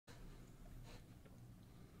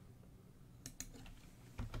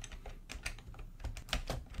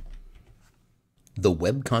The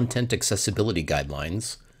Web Content Accessibility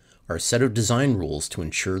Guidelines are a set of design rules to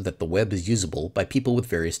ensure that the web is usable by people with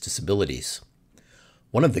various disabilities.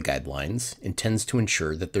 One of the guidelines intends to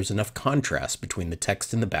ensure that there's enough contrast between the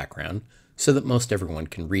text and the background so that most everyone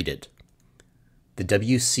can read it. The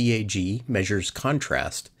WCAG measures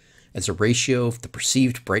contrast as a ratio of the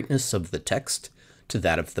perceived brightness of the text to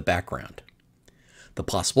that of the background. The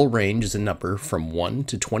possible range is a number from 1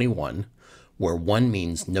 to 21, where 1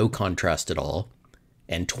 means no contrast at all,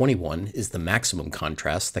 and 21 is the maximum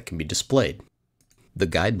contrast that can be displayed. The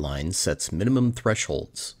guideline sets minimum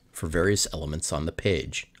thresholds for various elements on the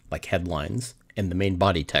page, like headlines and the main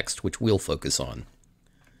body text, which we'll focus on.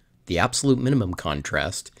 The absolute minimum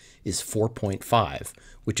contrast is 4.5,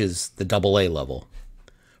 which is the AA level.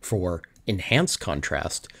 For enhanced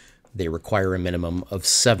contrast, they require a minimum of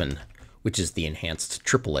 7, which is the enhanced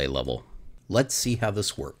AAA level. Let's see how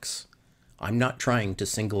this works. I'm not trying to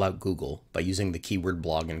single out Google by using the keyword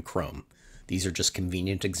blog in Chrome. These are just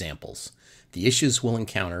convenient examples. The issues we'll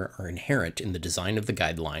encounter are inherent in the design of the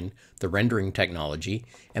guideline, the rendering technology,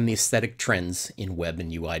 and the aesthetic trends in web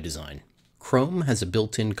and UI design. Chrome has a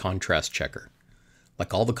built-in contrast checker.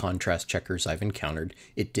 Like all the contrast checkers I've encountered,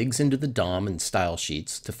 it digs into the DOM and style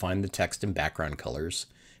sheets to find the text and background colors,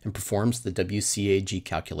 and performs the WCAG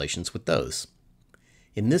calculations with those.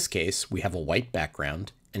 In this case, we have a white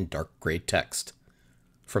background and dark gray text.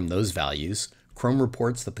 From those values, Chrome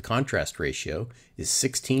reports that the contrast ratio is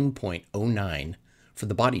 16.09 for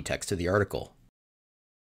the body text of the article.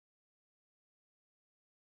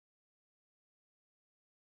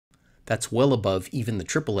 That's well above even the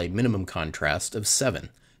AAA minimum contrast of 7,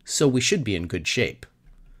 so we should be in good shape.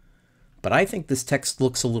 But I think this text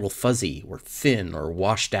looks a little fuzzy or thin or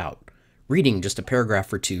washed out. Reading just a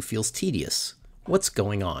paragraph or two feels tedious. What's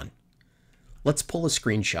going on? Let's pull a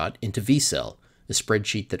screenshot into VCell, a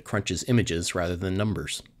spreadsheet that crunches images rather than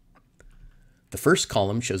numbers. The first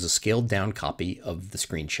column shows a scaled down copy of the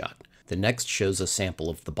screenshot. The next shows a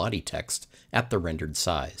sample of the body text at the rendered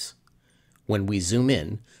size. When we zoom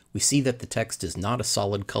in, we see that the text is not a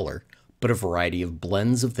solid color, but a variety of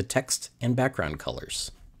blends of the text and background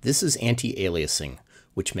colors. This is anti-aliasing,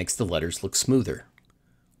 which makes the letters look smoother.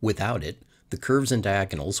 Without it, the curves and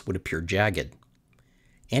diagonals would appear jagged.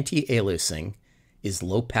 Anti-aliasing is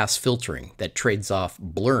low-pass filtering that trades off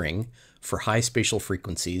blurring for high spatial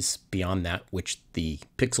frequencies beyond that which the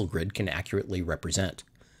pixel grid can accurately represent.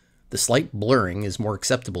 The slight blurring is more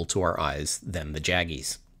acceptable to our eyes than the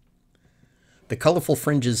jaggies. The colorful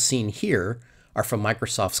fringes seen here are from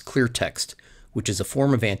Microsoft's ClearText, which is a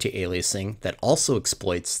form of anti-aliasing that also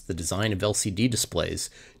exploits the design of LCD displays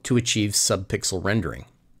to achieve sub-pixel rendering.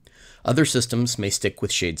 Other systems may stick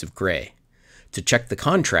with shades of gray. To check the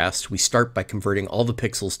contrast, we start by converting all the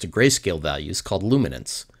pixels to grayscale values called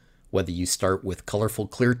luminance. Whether you start with colorful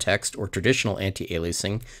clear text or traditional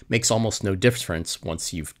anti-aliasing makes almost no difference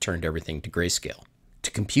once you've turned everything to grayscale.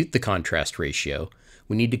 To compute the contrast ratio,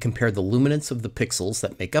 we need to compare the luminance of the pixels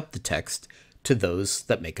that make up the text to those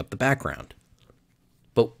that make up the background.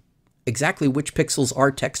 But exactly which pixels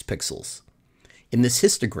are text pixels? In this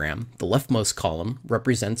histogram, the leftmost column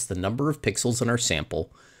represents the number of pixels in our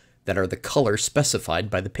sample that are the color specified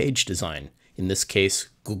by the page design, in this case,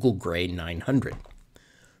 Google Gray 900.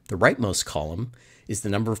 The rightmost column is the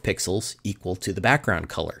number of pixels equal to the background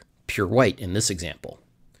color, pure white in this example.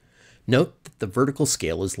 Note that the vertical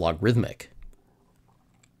scale is logarithmic.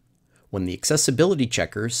 When the accessibility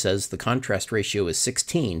checker says the contrast ratio is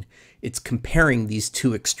 16, it's comparing these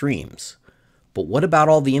two extremes. But what about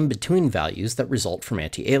all the in-between values that result from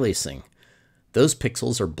anti-aliasing? Those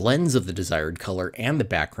pixels are blends of the desired color and the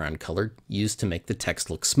background color used to make the text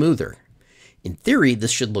look smoother. In theory,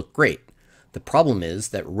 this should look great. The problem is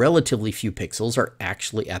that relatively few pixels are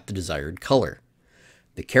actually at the desired color.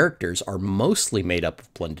 The characters are mostly made up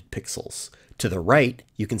of blended pixels. To the right,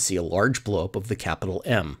 you can see a large blowup of the capital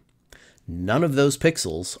M. None of those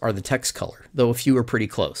pixels are the text color, though a few are pretty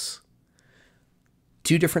close.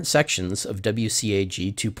 Two different sections of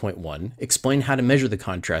WCAG 2.1 explain how to measure the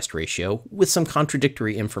contrast ratio with some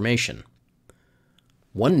contradictory information.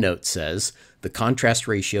 One note says the contrast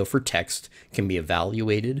ratio for text can be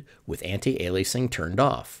evaluated with anti-aliasing turned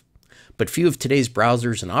off, but few of today's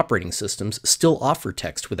browsers and operating systems still offer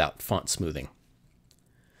text without font smoothing.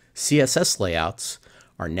 CSS layouts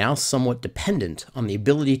are now somewhat dependent on the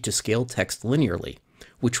ability to scale text linearly,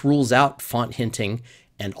 which rules out font hinting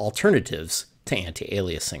and alternatives to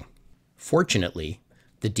anti-aliasing. Fortunately,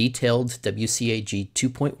 the detailed WCAG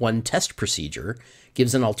 2.1 test procedure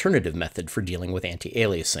gives an alternative method for dealing with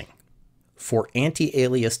anti-aliasing. For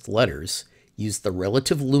anti-aliased letters, use the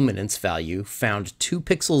relative luminance value found 2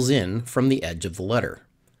 pixels in from the edge of the letter.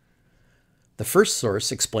 The first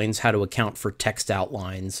source explains how to account for text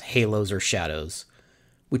outlines, halos, or shadows,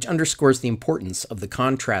 which underscores the importance of the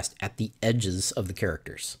contrast at the edges of the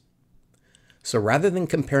characters. So rather than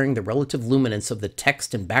comparing the relative luminance of the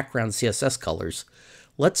text and background CSS colors,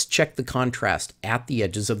 let's check the contrast at the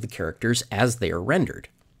edges of the characters as they are rendered.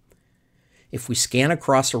 If we scan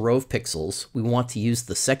across a row of pixels, we want to use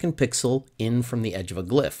the second pixel in from the edge of a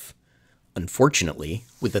glyph. Unfortunately,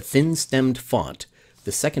 with a thin-stemmed font,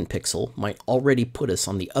 the second pixel might already put us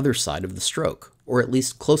on the other side of the stroke, or at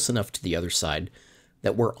least close enough to the other side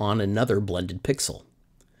that we're on another blended pixel.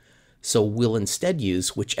 So we'll instead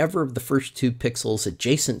use whichever of the first 2 pixels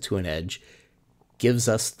adjacent to an edge gives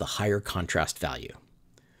us the higher contrast value.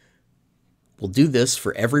 We'll do this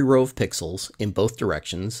for every row of pixels in both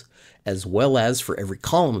directions, as well as for every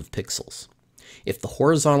column of pixels. If the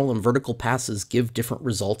horizontal and vertical passes give different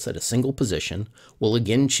results at a single position, we'll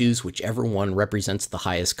again choose whichever one represents the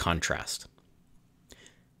highest contrast.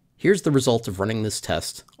 Here's the result of running this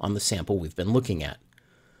test on the sample we've been looking at.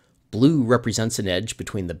 Blue represents an edge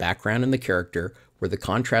between the background and the character where the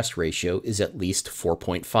contrast ratio is at least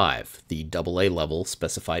 4.5, the AA level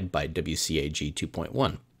specified by WCAG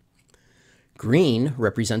 2.1. Green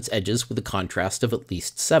represents edges with a contrast of at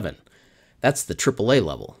least 7. That's the AAA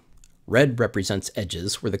level. Red represents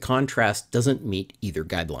edges where the contrast doesn't meet either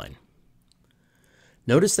guideline.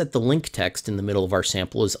 Notice that the link text in the middle of our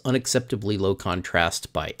sample is unacceptably low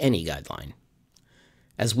contrast by any guideline.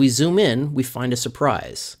 As we zoom in, we find a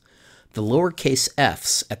surprise. The lowercase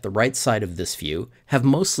f's at the right side of this view have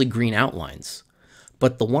mostly green outlines,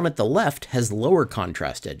 but the one at the left has lower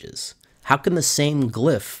contrast edges. How can the same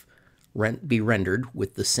glyph be rendered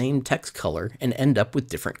with the same text color and end up with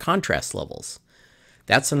different contrast levels?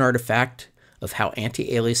 That's an artifact of how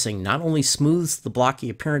anti-aliasing not only smooths the blocky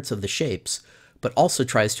appearance of the shapes, but also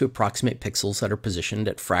tries to approximate pixels that are positioned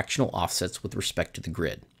at fractional offsets with respect to the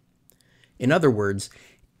grid. In other words,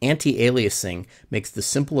 anti-aliasing makes the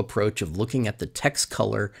simple approach of looking at the text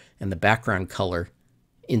color and the background color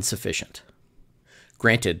insufficient.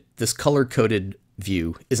 Granted, this color-coded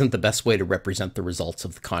view isn't the best way to represent the results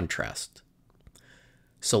of the contrast.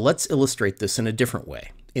 So let's illustrate this in a different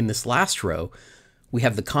way. In this last row, we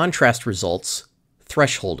have the contrast results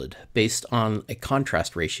thresholded based on a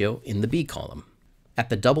contrast ratio in the B column. At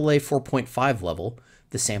the AA 4.5 level,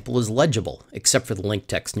 the sample is legible except for the link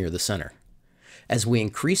text near the center. As we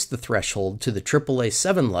increase the threshold to the AAA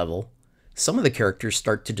 7 level, some of the characters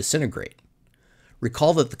start to disintegrate.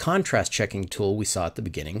 Recall that the contrast checking tool we saw at the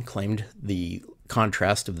beginning claimed the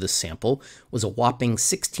contrast of this sample was a whopping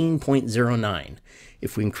 16.09.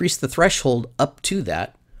 If we increase the threshold up to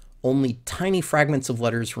that, only tiny fragments of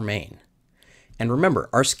letters remain. And remember,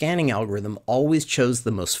 our scanning algorithm always chose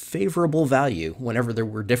the most favorable value whenever there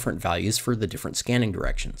were different values for the different scanning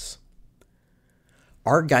directions.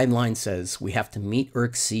 Our guideline says we have to meet or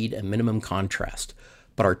exceed a minimum contrast,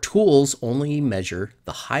 but our tools only measure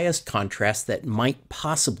the highest contrast that might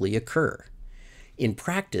possibly occur. In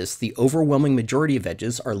practice, the overwhelming majority of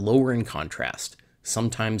edges are lower in contrast,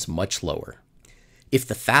 sometimes much lower. If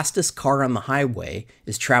the fastest car on the highway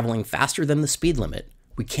is traveling faster than the speed limit,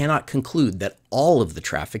 we cannot conclude that all of the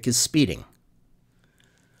traffic is speeding.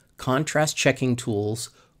 Contrast checking tools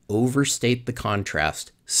overstate the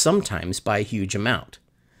contrast, sometimes by a huge amount.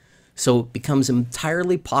 So it becomes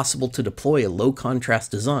entirely possible to deploy a low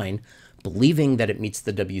contrast design, believing that it meets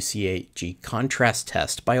the WCAG contrast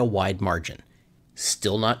test by a wide margin.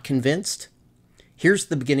 Still not convinced? Here's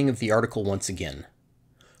the beginning of the article once again.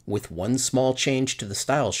 With one small change to the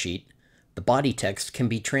style sheet, the body text can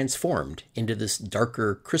be transformed into this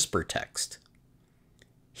darker, crisper text.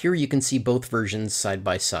 Here you can see both versions side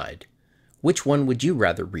by side. Which one would you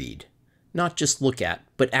rather read? Not just look at,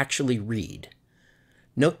 but actually read.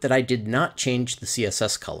 Note that I did not change the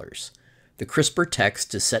CSS colors. The crisper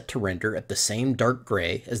text is set to render at the same dark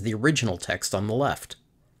gray as the original text on the left.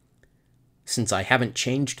 Since I haven't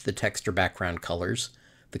changed the text or background colors,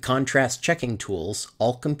 the contrast checking tools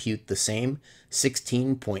all compute the same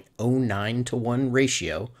 16.09:1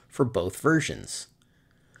 ratio for both versions.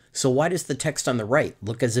 So why does the text on the right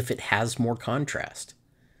look as if it has more contrast?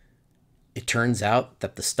 It turns out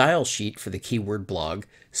that the style sheet for the keyword blog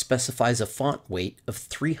specifies a font weight of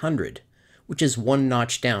 300, which is one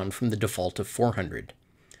notch down from the default of 400.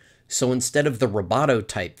 So instead of the Roboto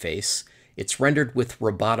typeface, it's rendered with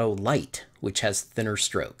Roboto Light, which has thinner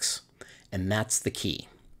strokes. And that's the key.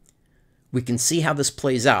 We can see how this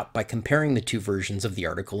plays out by comparing the two versions of the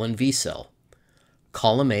article in vCell.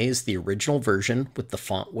 Column A is the original version with the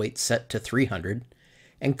font weight set to 300,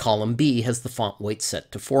 and column B has the font weight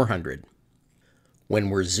set to 400. When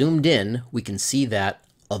we're zoomed in, we can see that,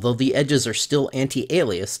 although the edges are still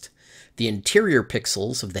anti-aliased, the interior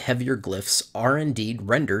pixels of the heavier glyphs are indeed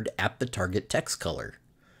rendered at the target text color.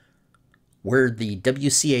 Where the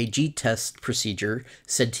WCAG test procedure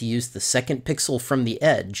said to use the second pixel from the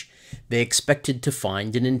edge, they expected to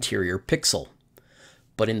find an interior pixel.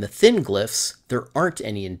 But in the thin glyphs, there aren't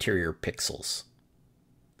any interior pixels.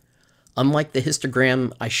 Unlike the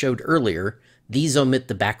histogram I showed earlier, these omit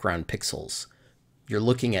the background pixels. You're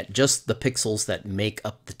looking at just the pixels that make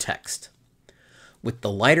up the text. With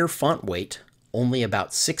the lighter font weight, only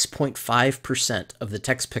about 6.5% of the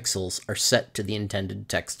text pixels are set to the intended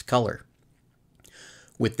text color.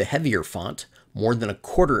 With the heavier font, more than a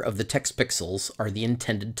quarter of the text pixels are the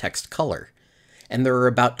intended text color, and there are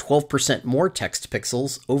about 12% more text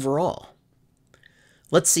pixels overall.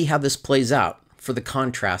 Let's see how this plays out for the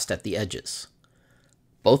contrast at the edges.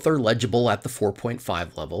 Both are legible at the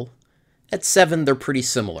 4.5 level. At 7, they're pretty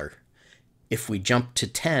similar. If we jump to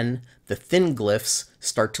 10, the thin glyphs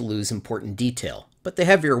start to lose important detail, but the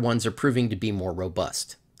heavier ones are proving to be more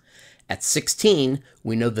robust. At 16,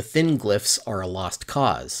 we know the thin glyphs are a lost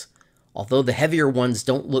cause. Although the heavier ones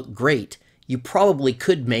don't look great, you probably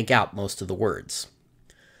could make out most of the words.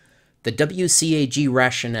 The WCAG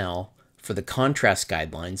rationale for the contrast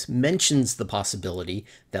guidelines mentions the possibility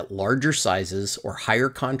that larger sizes or higher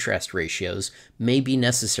contrast ratios may be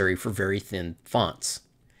necessary for very thin fonts.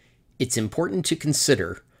 It's important to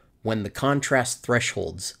consider when the contrast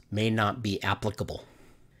thresholds may not be applicable.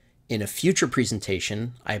 In a future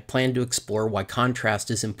presentation, I plan to explore why contrast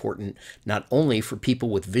is important not only for people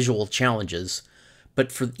with visual challenges,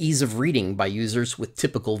 but for ease of reading by users with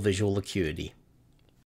typical visual acuity.